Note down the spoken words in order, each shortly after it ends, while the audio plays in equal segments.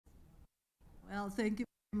Well, thank you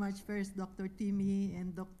very much first, Dr. Timmy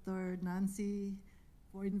and Dr. Nancy,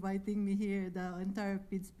 for inviting me here, the entire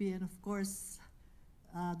PIDSP, and of course,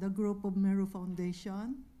 the group of Meru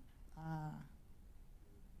Foundation, uh,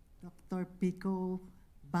 Dr. Pico,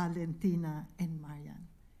 Valentina, and Marian,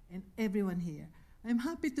 and everyone here. I'm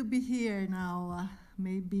happy to be here now,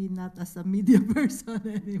 maybe not as a media person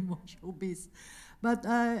anymore, showbiz, but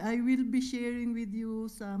I will be sharing with you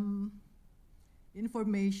some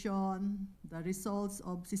information, the results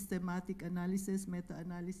of systematic analysis,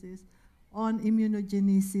 meta-analysis on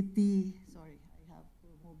immunogenicity. Sorry, I have to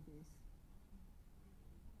move this.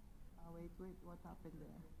 Wait, what happened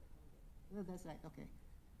there? Oh, that's right, okay.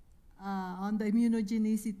 On the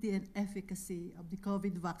immunogenicity and efficacy of the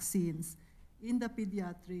COVID vaccines in the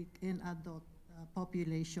pediatric and adult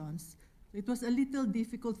populations. So it was a little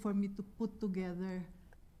difficult for me to put together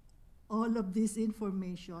all of this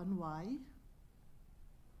information. Why?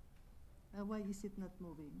 Why is it not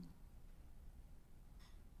moving?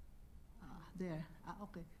 There.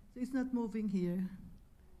 Okay. So it's not moving here.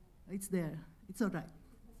 It's there. It's all right.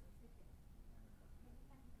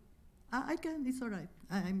 I can. It's all right.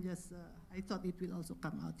 I'm just. I thought it will also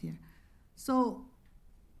come out here. So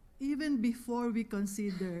even before we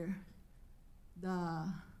consider the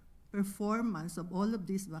performance of all of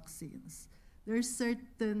these vaccines, there are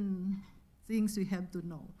certain things we have to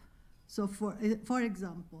know. So for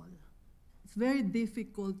example, it's very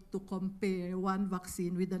difficult to compare one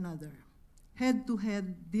vaccine with another.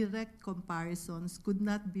 Head-to-head direct comparisons could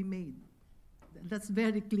not be made. That's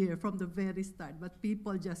very clear from the very start, but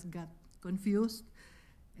people just got confused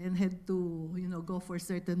and had to, go for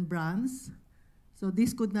certain brands. So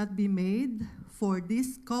this could not be made for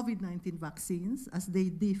these COVID-19 vaccines, as they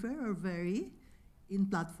differ or vary in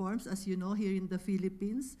platforms. As you know, here in the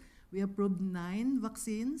Philippines, we approved 9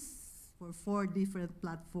 vaccines for 4 different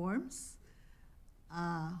platforms.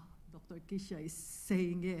 Dr. Kisha is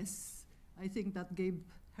saying yes. I think that gave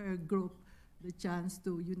her group the chance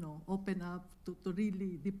to, open up to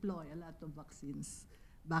really deploy a lot of vaccines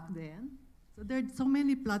back then. So there are so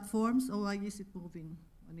many platforms. Oh, why is it moving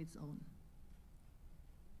on its own?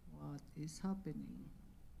 What is happening?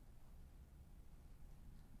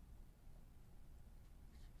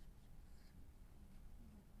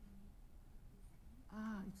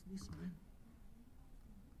 It's this one.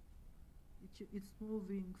 It's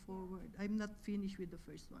moving forward. I'm not finished with the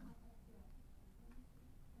first one.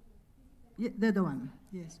 Yeah, the other one.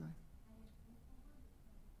 Yes, one.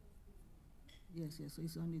 Yes, so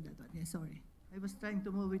it's only that one. Yeah, sorry. I was trying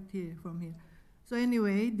to move it here from here. So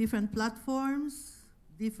anyway, different platforms,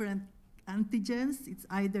 different antigens. It's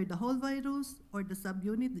either the whole virus or the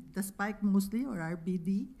subunit, the spike mostly, or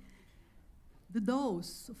RBD. The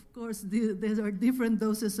dose, of course, there are different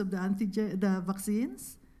doses of the antigen, the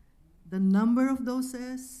vaccines, the number of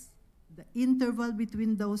doses, the interval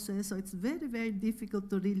between doses. So it's very, very difficult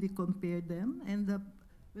to really compare them. And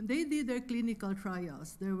when they did their clinical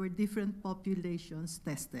trials, there were different populations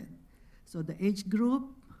tested. So the age group,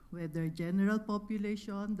 whether general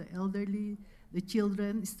population, the elderly, the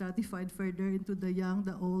children, stratified further into the young,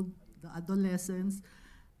 the old, the adolescents.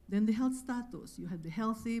 Then the health status. You had the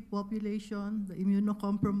healthy population, the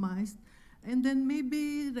immunocompromised, and then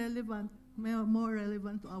maybe more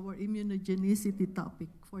relevant to our immunogenicity topic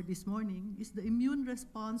for this morning is the immune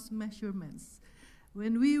response measurements.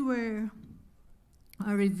 When we were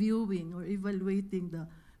reviewing or evaluating the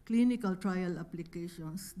clinical trial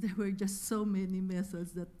applications, there were just so many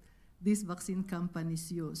methods that these vaccine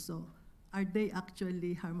companies use. So are they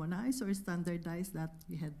actually harmonized or standardized? That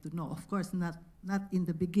we had to know. Of course, not in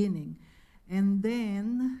the beginning. And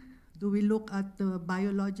then, do we look at the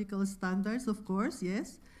biological standards? Of course,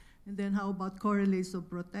 yes. And then how about correlates of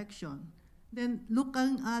protection? Then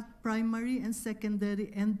looking at primary and secondary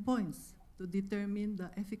endpoints to determine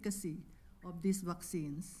the efficacy of these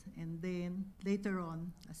vaccines. And then later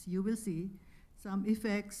on, as you will see, some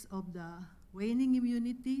effects of the waning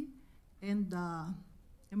immunity and the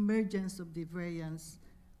emergence of the variants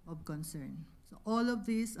of concern. So all of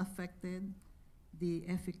these affected the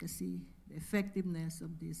efficacy, the effectiveness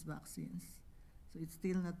of these vaccines. So it's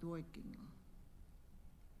still not working.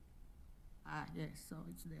 Yes, so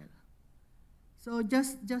it's there. So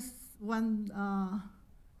just one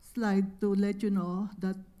slide to let you know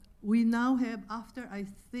that we now have, after I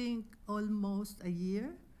think almost a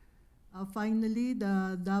year, finally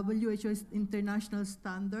the WHO's international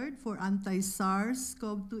standard for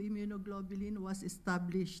anti-SARS-CoV-2 immunoglobulin was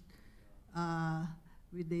established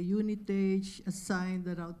with the unitage assigned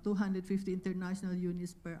around 250 international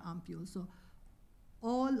units per ampule. So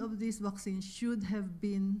all of these vaccines should have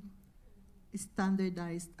been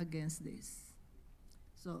standardized against this.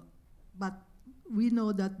 So, but we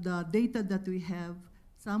know that the data that we have,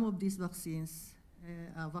 some of these vaccines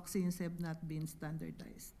have not been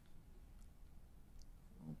standardized.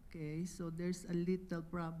 Okay, so there's a little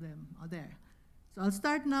problem there. So I'll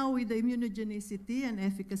start now with the immunogenicity and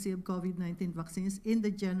efficacy of COVID-19 vaccines in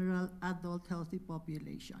the general adult healthy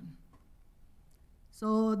population.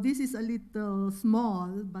 So this is a little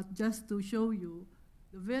small, but just to show you,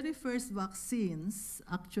 the very first vaccines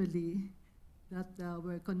actually that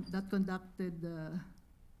conducted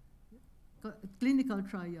clinical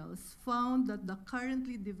trials found that the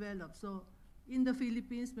currently developed, so in the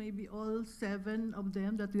Philippines, maybe all 7 of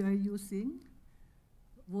them that we are using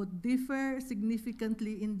would differ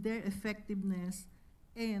significantly in their effectiveness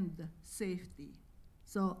and safety.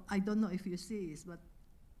 So I don't know if you see this, but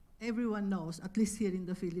everyone knows, at least here in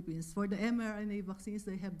the Philippines, for the mRNA vaccines,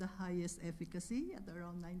 they have the highest efficacy at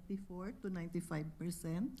around 94 to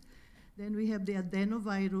 95%. Then we have the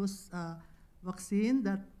adenovirus vaccine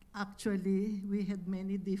that actually we had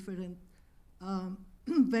many different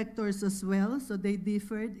vectors as well, so they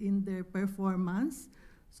differed in their performance.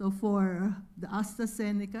 So for the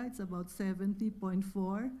AstraZeneca, it's about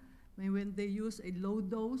 70.4. When they use a low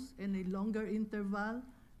dose and a longer interval,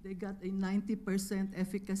 they got a 90%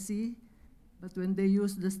 efficacy. But when they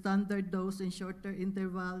use the standard dose and shorter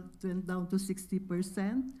interval, it went down to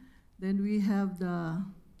 60%. Then we have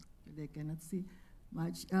they cannot see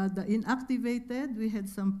much. The inactivated, we had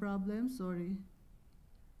some problems, sorry.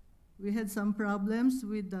 We had some problems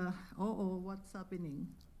with the, what's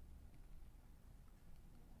happening?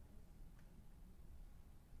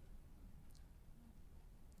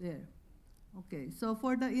 There. Okay, so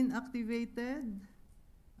for the inactivated,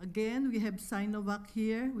 again, we have Sinovac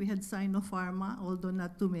here. We had Sinopharma, although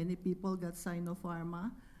not too many people got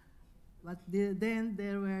Sinopharma. But then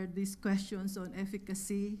there were these questions on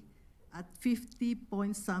efficacy at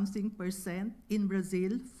 50-point-something% in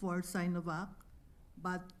Brazil for Sinovac,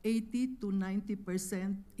 but 80 to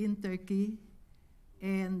 90% in Turkey,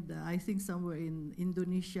 and I think somewhere in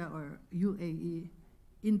Indonesia or UAE,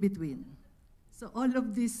 in between. So all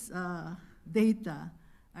of these data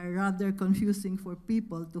are rather confusing for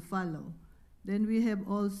people to follow. Then we have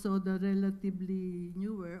also the relatively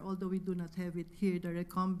newer, although we do not have it here, the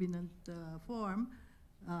recombinant form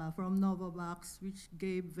from Novavax, which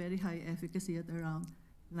gave very high efficacy at around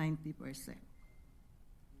 90%.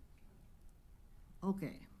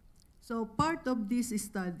 Okay, so part of this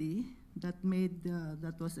study that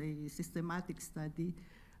was a systematic study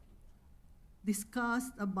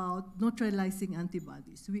discussed about neutralizing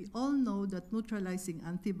antibodies. We all know that neutralizing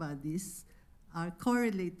antibodies are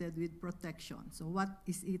correlated with protection. So what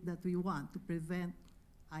is it that we want to prevent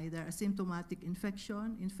either asymptomatic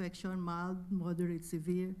infection, mild, moderate,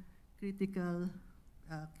 severe, critical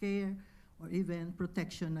care, or even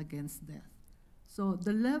protection against death. So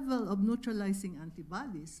the level of neutralizing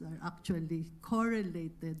antibodies are actually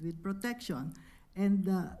correlated with protection. And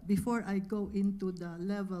before I go into the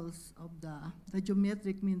levels of the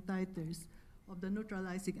geometric mean titers of the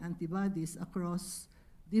neutralizing antibodies across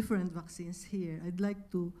different vaccines here, I'd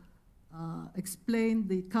like to explain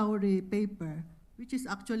the Cowrie paper, which is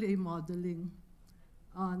actually a modeling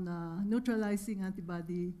on neutralizing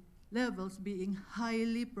antibody levels being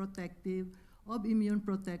highly protective of immune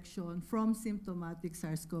protection from symptomatic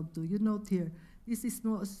SARS-CoV-2. You note here, this is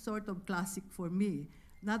sort of classic for me.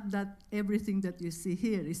 Not that everything that you see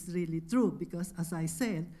here is really true, because as I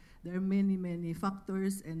said, there are many, many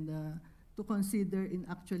factors and to consider in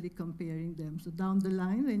actually comparing them. So down the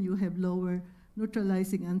line, when you have lower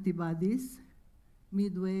neutralizing antibodies,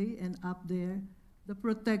 midway and up there, the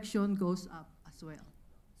protection goes up as well.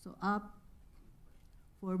 So up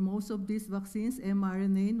for most of these vaccines,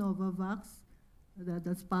 mRNA, Novavax,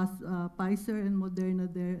 that's Pfizer and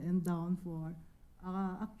Moderna there, and down for,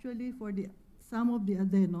 actually for some of the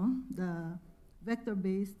adeno, the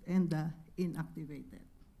vector-based and the inactivated.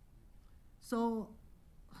 So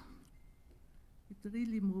it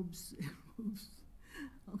really moves.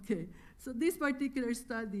 Okay, so this particular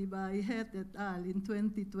study by Het et al. In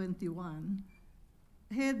 2021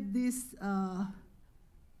 had this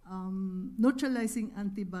neutralizing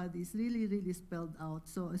antibodies really, really spelled out.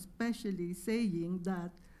 So especially saying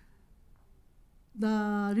that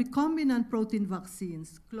the recombinant protein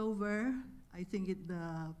vaccines, Clover, I think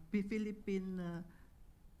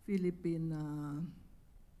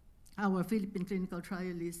our Philippine clinical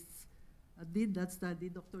trialists did that study.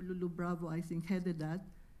 Dr. Lulu Bravo, I think, headed that,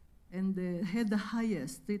 and had the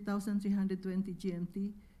highest, 3,320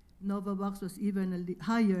 GMT. Novavax was even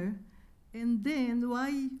higher. And then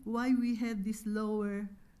why we had this lower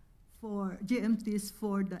for GMTs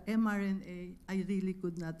for the mRNA, I really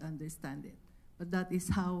could not understand it. But that is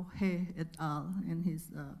how He et al. And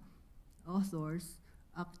his authors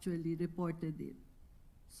actually reported it.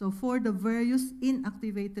 So for the various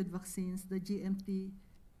inactivated vaccines, the GMT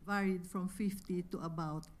varied from 50 to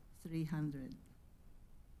about 300.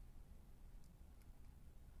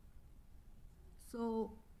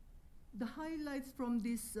 So the highlights from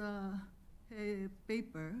this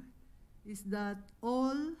paper is that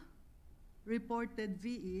all reported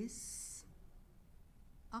VEs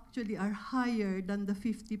actually are higher than the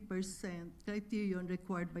 50% criterion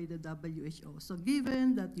required by the WHO. So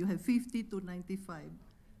given that you have 50 to 95,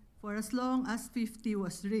 for as long as 50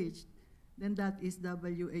 was reached, then that is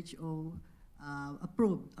WHO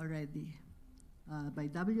approved already by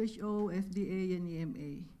WHO, FDA, and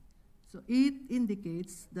EMA. So it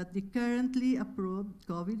indicates that the currently approved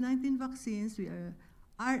COVID-19 vaccines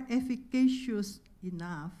are efficacious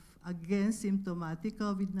enough against symptomatic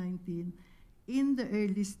COVID-19 in the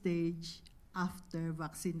early stage after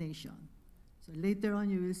vaccination. So later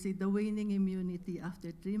on, you will see the waning immunity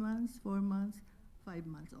after 3 months, 4 months, 5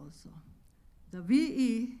 months also. The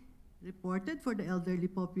VE reported for the elderly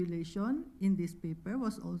population in this paper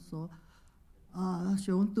was also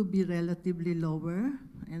shown to be relatively lower,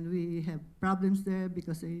 and we have problems there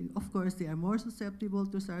because, of course, they are more susceptible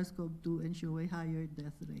to SARS-CoV-2 and show a higher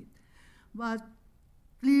death rate. But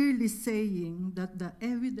clearly saying that the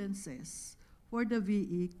evidences for the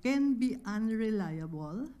VE can be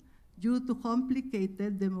unreliable due to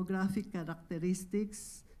complicated demographic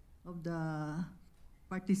characteristics of the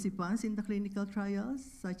participants in the clinical trials,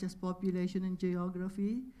 such as population and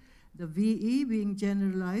geography, the VE being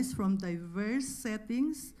generalized from diverse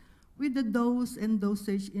settings with the dose and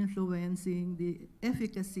dosage influencing the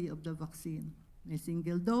efficacy of the vaccine. A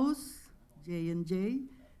single dose, J&J,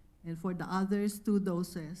 and for the others, 2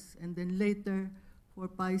 doses. And then later, for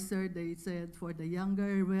Pfizer, they said for the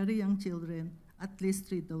younger, very young children, at least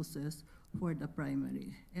 3 doses for the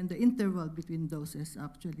primary. And the interval between doses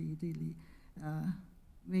actually really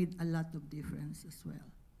made a lot of difference as well.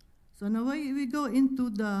 So now we go into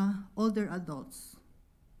the older adults,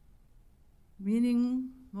 meaning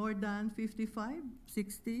more than 55,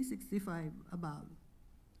 60, 65, above.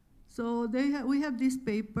 So we have this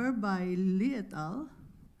paper by Li et al.,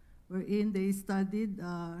 wherein they studied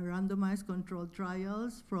randomized controlled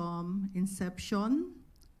trials from inception,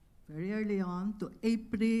 very early on, to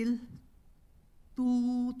April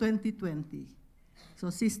 2020. So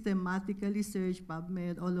systematically search,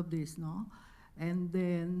 PubMed, all of this, no? And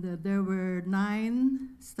then there were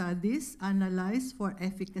 9 studies analyzed for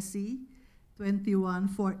efficacy, 21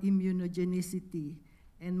 for immunogenicity.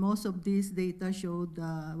 And most of these data showed,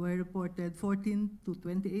 were reported 14 to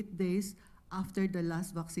 28 days after the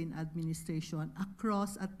last vaccine administration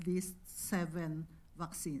across at least 7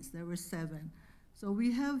 vaccines. There were 7. So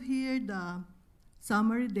we have here the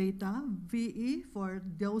summary data, VE for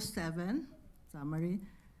those 7, summary,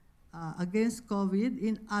 against COVID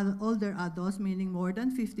in older adults, meaning more than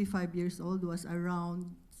 55 years old, was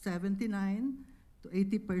around 79 to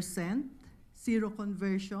 80%.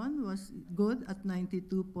 Seroconversion was good at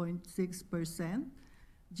 92.6%.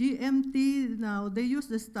 GMT, now they use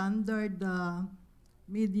the standard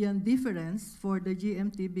median difference for the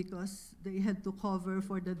GMT because they had to cover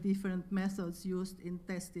for the different methods used in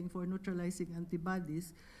testing for neutralizing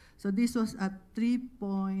antibodies. So this was at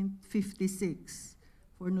 3.56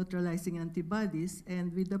 for neutralizing antibodies,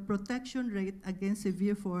 and with the protection rate against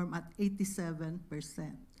severe form at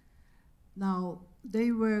 87%. Now,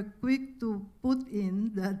 they were quick to put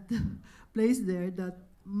in that place there that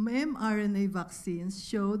mRNA vaccines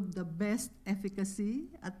showed the best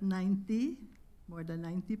efficacy at 90, more than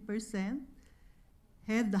 90%,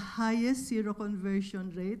 had the highest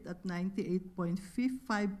seroconversion rate at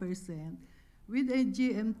 98.55%, with a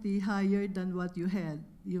GMT higher than what you had.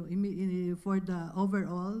 For the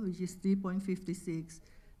overall, which is 3.56,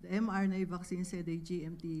 the mRNA vaccines had a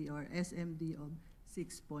GMT or SMD of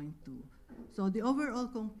 6.2. So the overall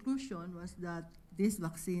conclusion was that these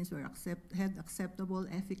vaccines had acceptable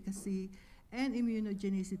efficacy and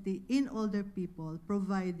immunogenicity in older people,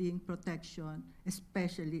 providing protection,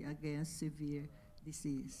 especially against severe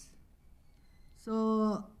disease.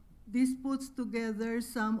 So this puts together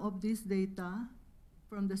some of this data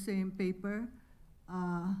from the same paper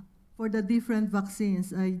for the different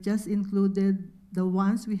vaccines. I just included the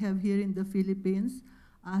ones we have here in the Philippines.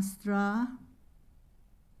 Astra,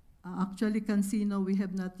 actually CanSino we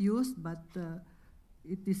have not used, but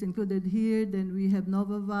it is included here. Then we have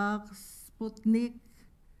Novavax, Sputnik,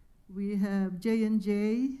 we have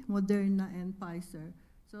J&J, Moderna, and Pfizer.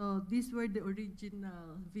 So these were the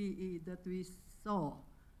original VE that we saw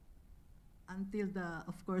until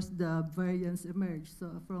of course, the variants emerged.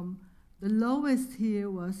 So from the lowest here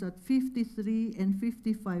was at 53 and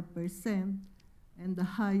 55%, and the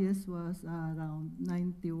highest was around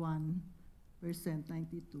 91%,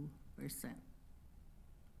 92%.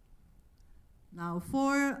 Now,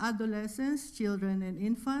 for adolescents, children, and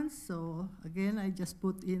infants, so again, I just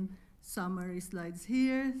put in summary slides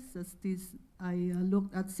here. I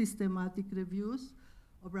looked at systematic reviews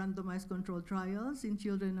of randomized controlled trials in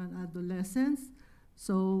children and adolescents.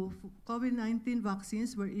 So COVID-19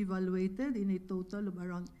 vaccines were evaluated in a total of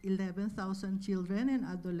around 11,000 children and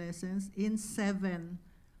adolescents in 7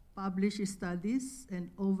 published studies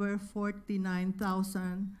and over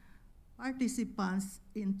 49,000 participants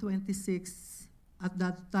in 26, at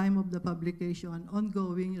that time of the publication,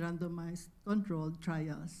 ongoing randomized controlled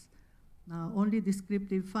trials. Now, only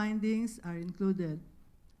descriptive findings are included.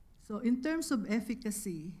 So in terms of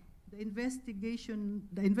efficacy, the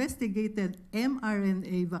investigated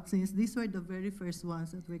mRNA vaccines, these were the very first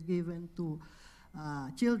ones that were given to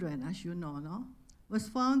children, as you know, no? Was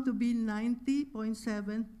found to be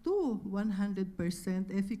 90.7 to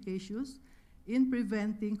 100% efficacious in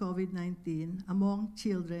preventing COVID-19 among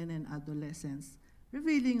children and adolescents,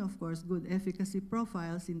 revealing, of course, good efficacy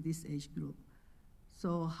profiles in this age group.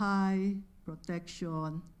 So high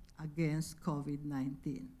protection against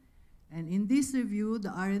COVID-19. And in this review, the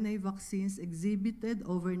RNA vaccines exhibited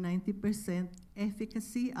over 90%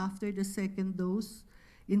 efficacy after the second dose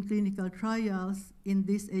in clinical trials in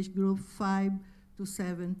this age group 5 to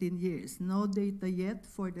 17 years. No data yet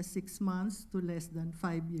for the 6 months to less than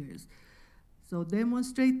 5 years. So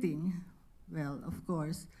demonstrating, well, of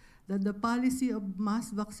course, that the policy of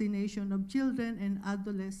mass vaccination of children and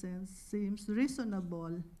adolescents seems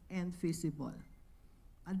reasonable and feasible.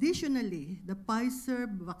 Additionally, the Pfizer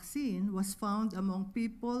vaccine was found among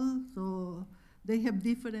people, so they have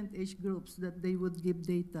different age groups that they would give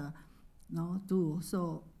data to.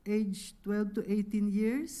 So age 12 to 18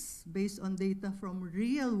 years, based on data from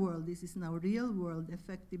real world, this is now real world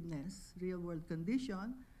effectiveness, real world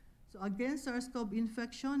condition. So against SARS-CoV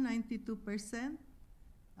infection, 92%.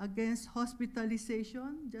 Against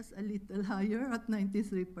hospitalization, just a little higher at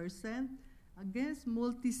 93%. Against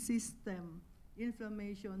multi-system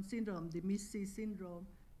inflammation syndrome, the MIS-C syndrome,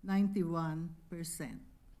 91%.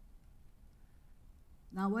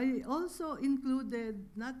 Now, I also included,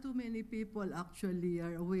 not too many people actually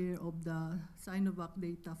are aware of the Sinovac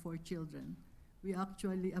data for children. We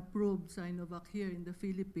actually approved Sinovac here in the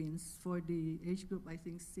Philippines for the age group, I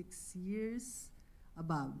think 6 years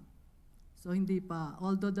above. So hindi pa,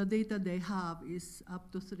 although the data they have is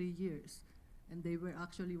up to 3 years. And they were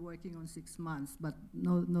actually working on 6 months, but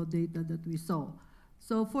no data that we saw.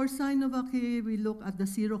 So for Sinovac here, we look at the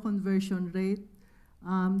seroconversion rate.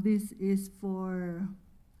 This is for,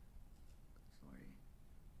 sorry,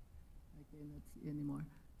 I cannot see anymore.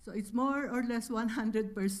 So it's more or less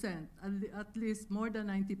 100%, at least more than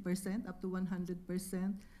 90%, up to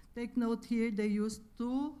 100%. Take note here, they used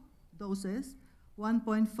 2 doses,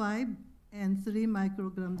 1.5 and 3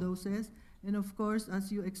 microgram doses. And of course,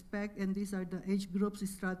 as you expect, and these are the age groups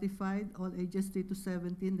stratified, all ages 3 to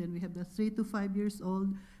 17, then we have the 3 to 5 years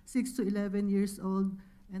old, 6 to 11 years old,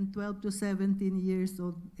 and 12 to 17 years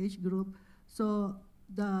old age group. So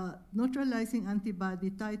the neutralizing antibody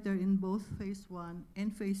titer in both phase 1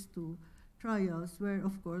 and phase 2 trials were,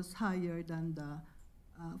 of course, higher than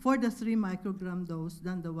for the 3 microgram dose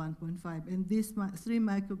than the 1.5. And this 3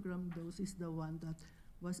 microgram dose is the one that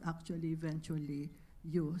was actually eventually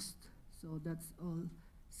used. So that's all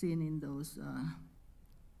seen in those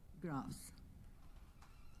graphs.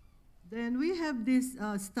 Then we have this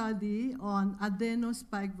study on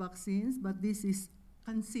adeno-spike vaccines, but this is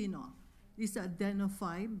CanSino. This is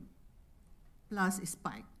adeno-5 plus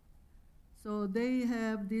spike. So they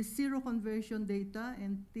have this seroconversion data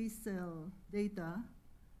and T-cell data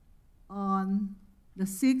on the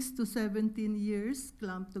 6 to 17 years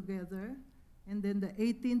clumped together, and then the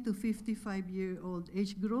 18 to 55-year-old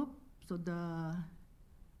age group, so the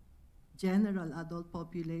general adult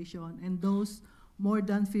population, and those more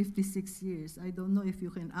than 56 years. I don't know if you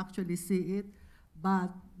can actually see it, but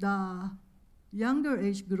the younger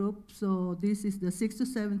age group, so this is the 6 to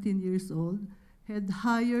 17 years old, had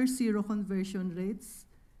higher seroconversion rates,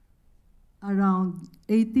 around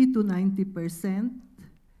 80 to 90%.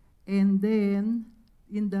 And then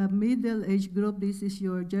in the middle age group, this is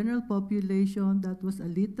your general population that was a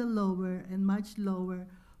little lower and much lower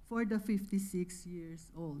for the 56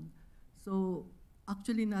 years old. So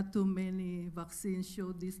actually not too many vaccines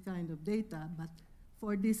show this kind of data, but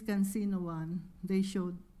for this CanSino one, they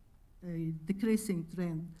showed a decreasing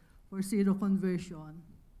trend for seroconversion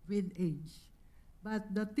with age.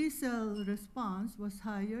 But the T-cell response was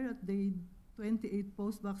higher at day 28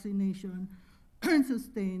 post-vaccination and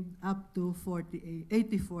sustained up to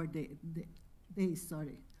 84 days.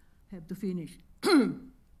 Sorry, have to finish.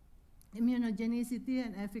 Immunogenicity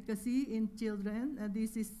and efficacy in children,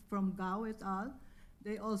 this is from Gao et al.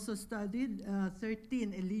 They also studied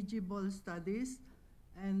 13 eligible studies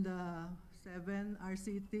and 7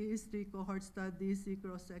 RCTs, 3 cohort studies, 3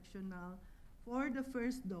 cross-sectional. For the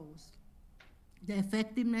first dose, the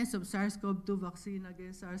effectiveness of SARS-CoV-2 vaccine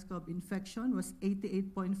against SARS-CoV infection was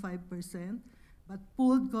 88.5%, but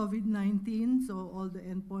pooled COVID-19, so all the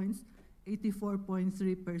endpoints,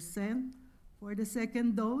 84.3%. For the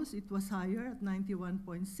second dose, it was higher at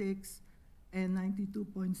 91.6% and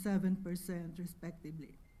 92.7%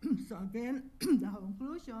 respectively. So again, the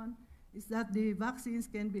conclusion is that the vaccines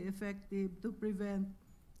can be effective to prevent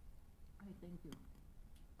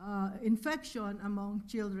infection among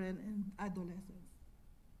children and adolescents.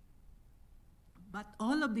 But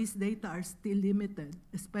all of these data are still limited,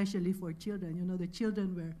 especially for children. You know, the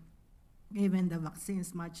children were given the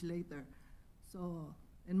vaccines much later. So,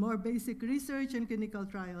 and more basic research and clinical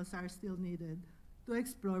trials are still needed to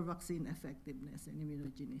explore vaccine effectiveness and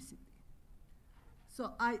immunogenicity.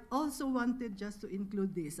 So I also wanted just to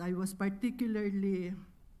include this. I was particularly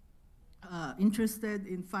interested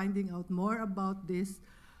in finding out more about this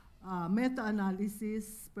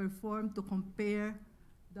meta-analysis performed to compare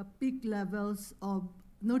the peak levels of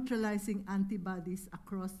neutralizing antibodies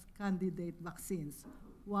across candidate vaccines.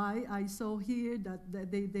 Why? I saw here that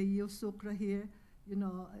they use sucra here. You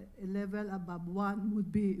know, a level above 1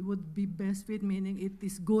 would be best fit, meaning it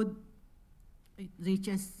is good. It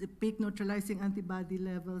reaches the peak neutralizing antibody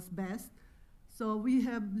levels best. So they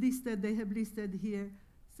have listed here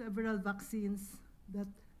several vaccines that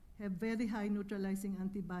have very high neutralizing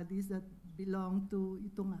antibodies that belong to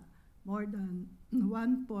ito nga, more than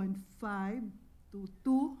 1.5 to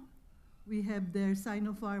 2. We have there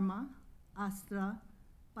Sinopharma, Astra,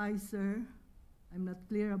 Pfizer. I'm not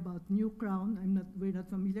clear about New Crown. We're not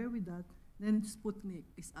familiar with that. Then Sputnik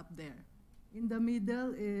is up there. In the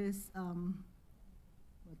middle is,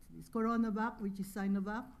 what's this? CoronaVac, which is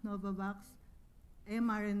Sinovac, Novavax,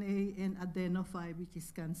 mRNA, and Adeno5, which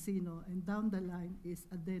is CanSino. And down the line is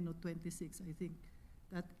Adeno26, I think.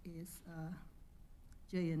 That is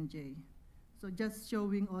J&J. So just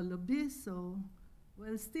showing all of this. So,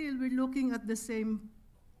 well, still we're looking at the same,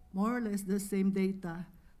 more or less the same data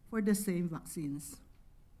for the same vaccines.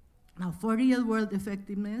 Now, for real-world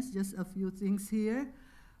effectiveness, just a few things here.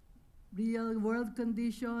 Real-world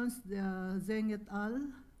conditions, Zeng et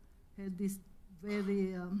al. Had this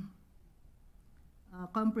very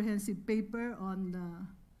comprehensive paper on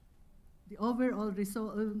the overall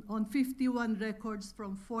result on 51 records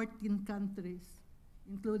from 14 countries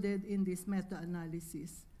included in this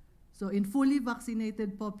meta-analysis. So in fully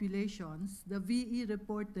vaccinated populations, the VE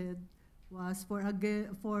reported was for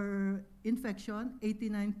infection,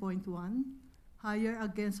 89.1, higher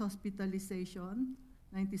against hospitalization,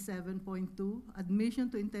 97.2, admission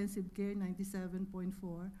to intensive care,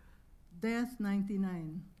 97.4, death,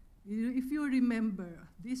 99. If you remember,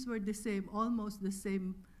 these were the same, almost the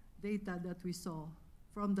same data that we saw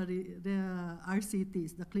from the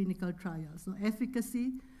RCTs, the clinical trials. So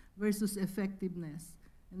efficacy versus effectiveness.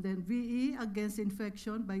 And then VE against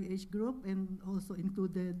infection by age group and also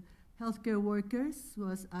included healthcare workers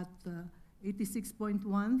was at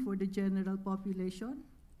 86.1 for the general population,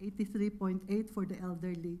 83.8 for the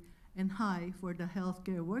elderly, and high for the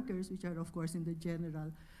healthcare workers, which are of course in the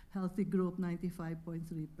general healthy group,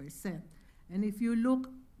 95.3%. And if you look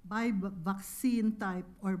by vaccine type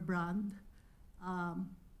or brand,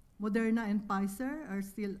 Moderna and Pfizer are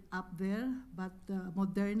still up there, but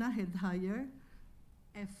Moderna had higher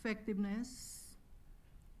effectiveness.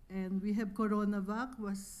 And we have CoronaVac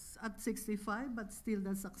was at 65, but still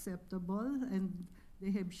that's acceptable. And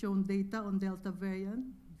they have shown data on Delta variant.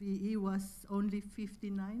 VE was only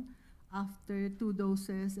 59 after 2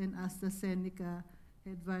 doses, and AstraZeneca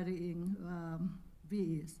had varying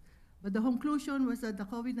VEs. But the conclusion was that the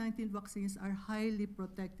COVID-19 vaccines are highly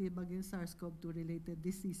protective against SARS-CoV-2 related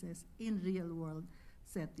diseases in real-world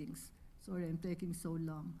settings. Sorry, I'm taking so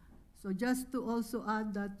long. So just to also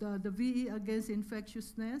add that the VE against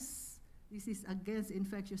infectiousness, this is against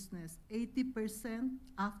infectiousness, 80%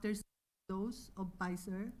 after dose of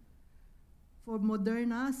Pfizer. For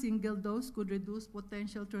Moderna, single dose could reduce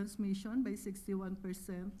potential transmission by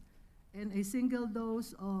 61%. And a single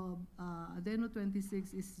dose of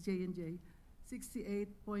Adeno26 is J&J,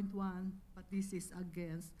 68.1, but this is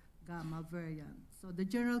against gamma variant. So the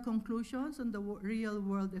general conclusions on the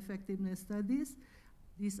real-world effectiveness studies,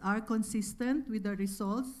 these are consistent with the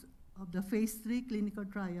results of the phase 3 clinical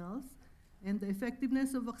trials, and the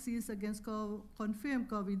effectiveness of vaccines against confirmed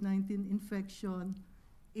COVID-19 infection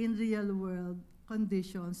in real-world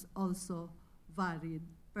conditions also varied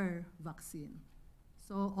per vaccine.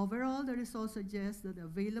 So overall, the results suggest that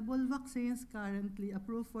available vaccines currently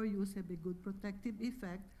approved for use have a good protective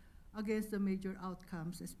effect against the major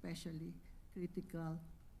outcomes, especially critical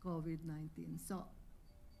COVID-19. So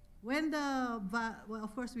when well,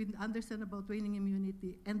 of course, we understand about waning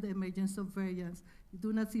immunity and the emergence of variants. We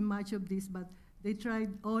do not see much of this, but they tried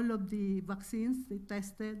all of the vaccines. They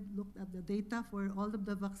tested, looked at the data for all of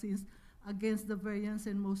the vaccines against the variants,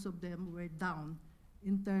 and most of them were down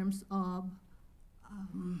in terms of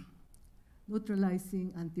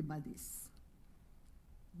neutralizing antibodies.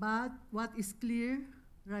 But what is clear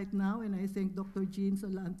right now, and I thank Dr. Jean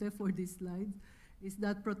Solante for this slide, is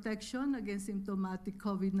that protection against symptomatic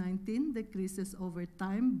COVID-19 decreases over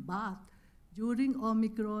time, but during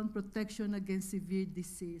Omicron, protection against severe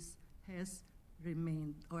disease has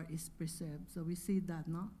remained or is preserved. So we see that,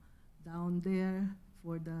 no? Down there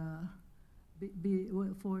for the,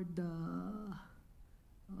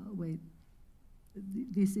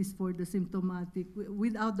 this is for the symptomatic,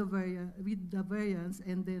 without the with the variants,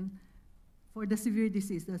 and then for the severe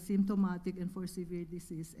disease, the symptomatic and for severe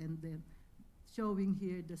disease, and then showing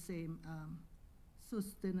here the same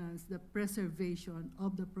sustenance, the preservation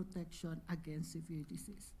of the protection against severe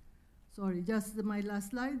disease. Sorry, just my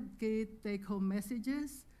last slide, key take-home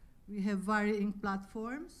messages. We have varying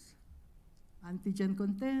platforms, antigen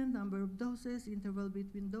content, number of doses, interval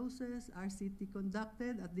between doses, RCT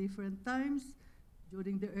conducted at different times,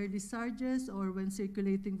 during the early surges or when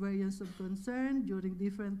circulating variants of concern, during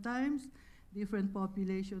different times, different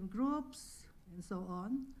population groups, and so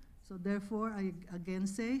on. So therefore, I again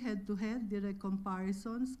say head-to-head direct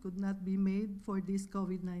comparisons could not be made for these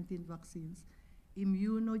COVID-19 vaccines.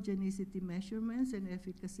 Immunogenicity measurements and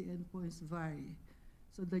efficacy endpoints vary.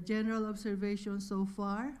 So the general observation so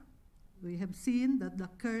far, we have seen that the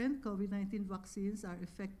current COVID-19 vaccines are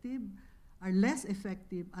less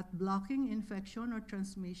effective at blocking infection or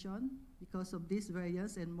transmission because of these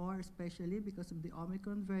variants, and more especially because of the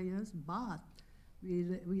Omicron variants, but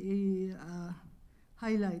we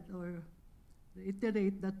highlight or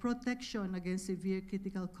reiterate that protection against severe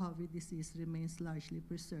critical COVID disease remains largely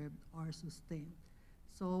preserved or sustained.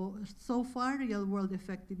 So far, real-world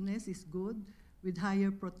effectiveness is good, with higher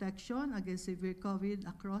protection against severe COVID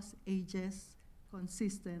across ages,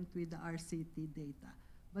 consistent with the RCT data.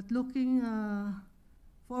 But looking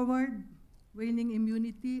forward, waning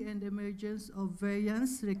immunity and emergence of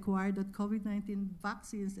variants require that COVID-19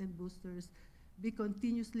 vaccines and boosters be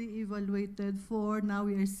continuously evaluated for. Now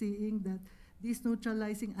we are seeing that these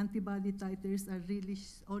neutralizing antibody titers are really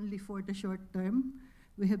only for the short term.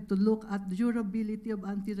 We have to look at the durability of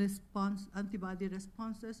antibody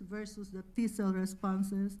responses versus the T-cell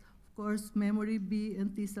responses, of course, memory B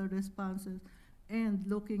and T-cell responses, and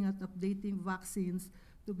looking at updating vaccines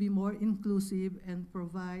to be more inclusive and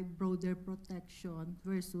provide broader protection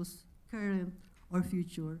versus current or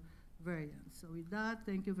future variants. So with that,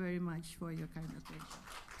 thank you very much for your kind attention.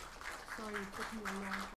 Sorry, it took me a long time.